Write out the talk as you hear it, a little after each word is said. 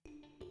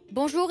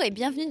Bonjour et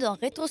bienvenue dans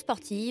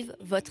Rétrosportive,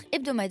 votre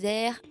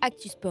hebdomadaire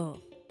Actu Sport.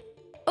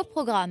 Au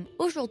programme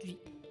aujourd'hui,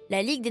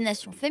 la Ligue des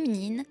nations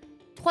féminines,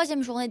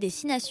 3e journée des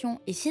 6 nations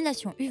et 6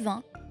 nations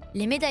U20,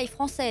 les médailles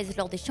françaises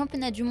lors des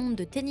championnats du monde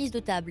de tennis de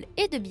table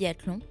et de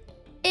biathlon,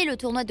 et le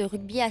tournoi de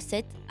rugby à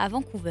 7 à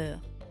Vancouver.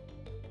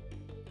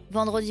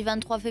 Vendredi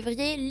 23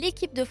 février,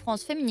 l'équipe de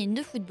France féminine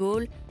de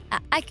football a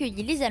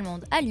accueilli les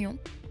Allemandes à Lyon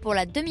pour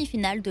la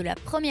demi-finale de la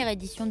première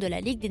édition de la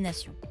Ligue des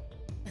nations.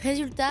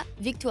 Résultat,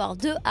 victoire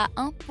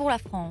 2-1 pour la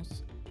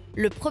France.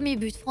 Le premier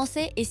but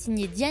français est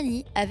signé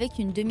Diani avec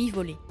une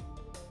demi-volée.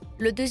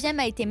 Le deuxième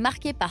a été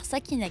marqué par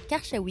Sakina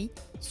Karchaoui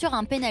sur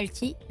un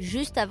penalty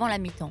juste avant la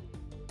mi-temps.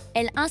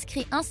 Elle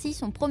inscrit ainsi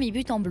son premier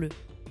but en bleu.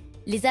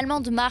 Les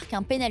Allemandes marquent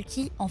un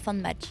penalty en fin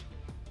de match.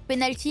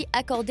 Penalty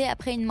accordé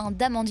après une main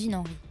d'Amandine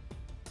Henry.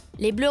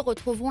 Les Bleus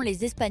retrouveront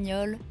les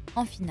Espagnols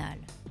en finale.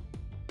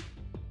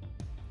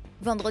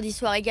 Vendredi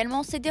soir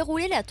également s'est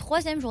déroulée la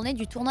 3e journée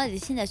du tournoi des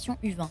 6 nations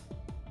U20.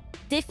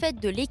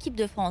 Défaite de l'équipe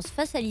de France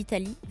face à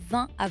l'Italie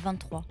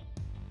 20-23.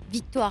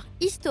 Victoire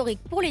historique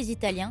pour les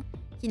Italiens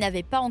qui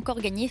n'avaient pas encore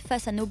gagné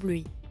face à nos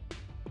Bleus.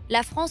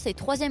 La France est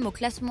 3e au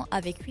classement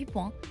avec 8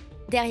 points,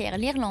 derrière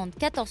l'Irlande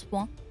 14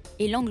 points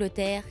et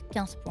l'Angleterre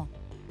 15 points.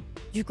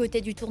 Du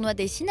côté du tournoi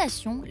des 6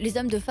 nations, les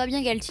hommes de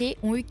Fabien Galtier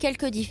ont eu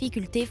quelques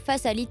difficultés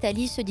face à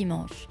l'Italie ce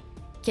dimanche.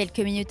 Quelques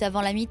minutes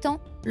avant la mi-temps,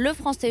 le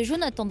Français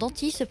Jonathan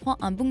Danty se prend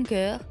un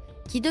bunker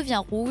qui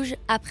devient rouge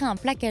après un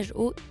plaquage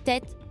haut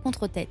tête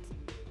contre tête.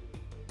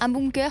 Un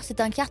bunker,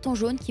 c'est un carton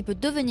jaune qui peut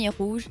devenir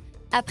rouge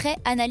après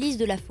analyse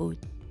de la faute.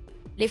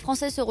 Les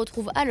Français se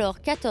retrouvent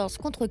alors 14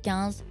 contre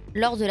 15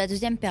 lors de la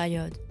deuxième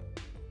période.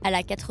 À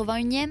la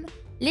 81e,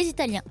 les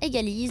Italiens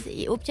égalisent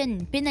et obtiennent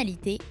une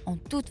pénalité en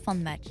toute fin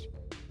de match.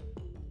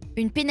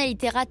 Une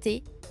pénalité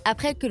ratée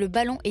après que le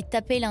ballon ait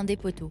tapé l'un des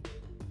poteaux.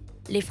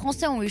 Les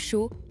Français ont eu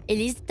chaud et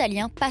les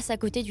Italiens passent à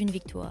côté d'une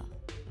victoire.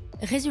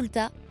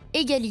 Résultat,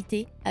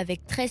 égalité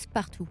avec 13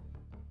 partout.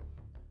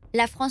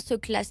 La France se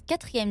classe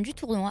 4e du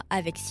tournoi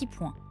avec 6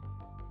 points.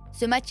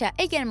 Ce match a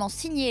également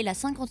signé la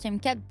 50e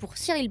cape pour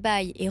Cyril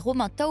Baille et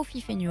Romain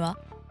Taofi-Fenua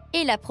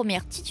et la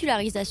première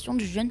titularisation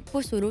du jeune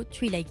Pozzolo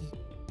Tuilagi.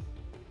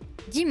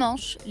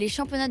 Dimanche, les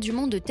championnats du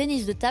monde de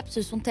tennis de table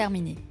se sont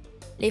terminés.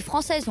 Les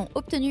Françaises ont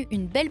obtenu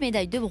une belle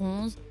médaille de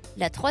bronze,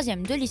 la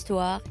 3e de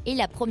l'histoire et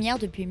la première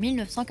depuis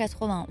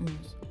 1991.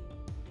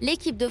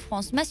 L'équipe de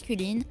France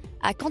masculine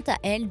a quant à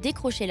elle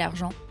décroché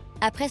l'argent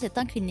après s'être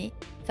inclinée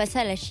face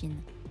à la Chine.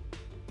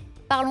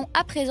 Parlons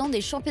à présent des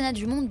championnats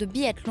du monde de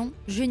biathlon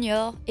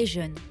junior et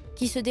jeunes,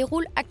 qui se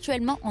déroulent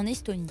actuellement en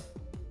Estonie.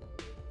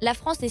 La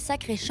France est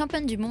sacrée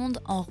championne du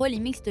monde en relais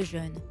mixte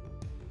jeune.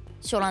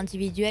 Sur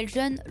l'individuel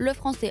jeune, le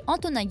Français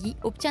Antonaghi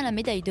obtient la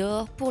médaille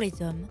d'or pour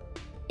les hommes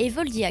et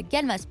Voldia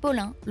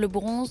Galmas-Paulin le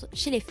bronze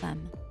chez les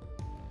femmes.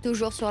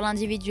 Toujours sur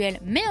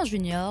l'individuel mais en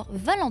junior,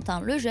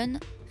 Valentin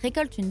Lejeune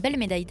récolte une belle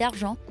médaille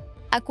d'argent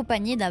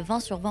accompagnée d'un 20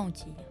 sur 20 au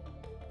tir.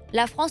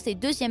 La France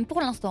est 2e pour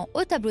l'instant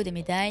au tableau des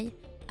médailles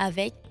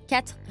avec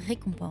 4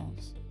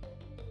 récompenses.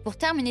 Pour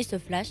terminer ce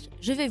flash,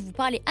 je vais vous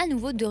parler à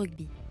nouveau de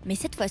rugby, mais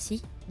cette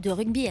fois-ci de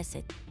rugby à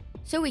 7.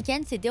 Ce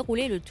week-end s'est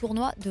déroulé le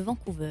tournoi de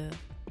Vancouver.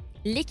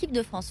 L'équipe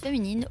de France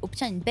féminine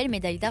obtient une belle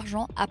médaille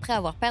d'argent après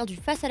avoir perdu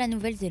face à la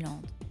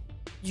Nouvelle-Zélande.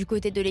 Du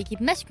côté de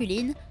l'équipe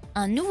masculine,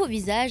 un nouveau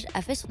visage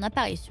a fait son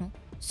apparition,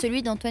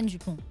 celui d'Antoine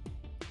Dupont.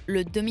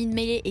 Le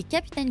demi-de-mêlée et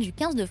capitaine du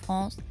 15 de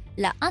France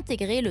l'a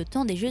intégré le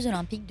temps des Jeux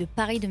Olympiques de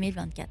Paris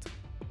 2024.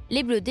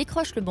 Les Bleus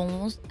décrochent le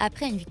bronze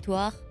après une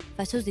victoire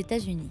face aux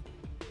États-Unis.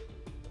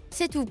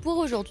 C'est tout pour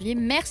aujourd'hui,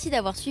 merci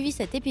d'avoir suivi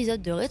cet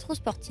épisode de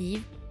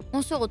Rétrosportive.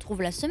 On se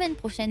retrouve la semaine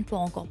prochaine pour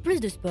encore plus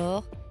de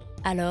sport.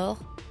 Alors,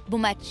 bon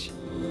match!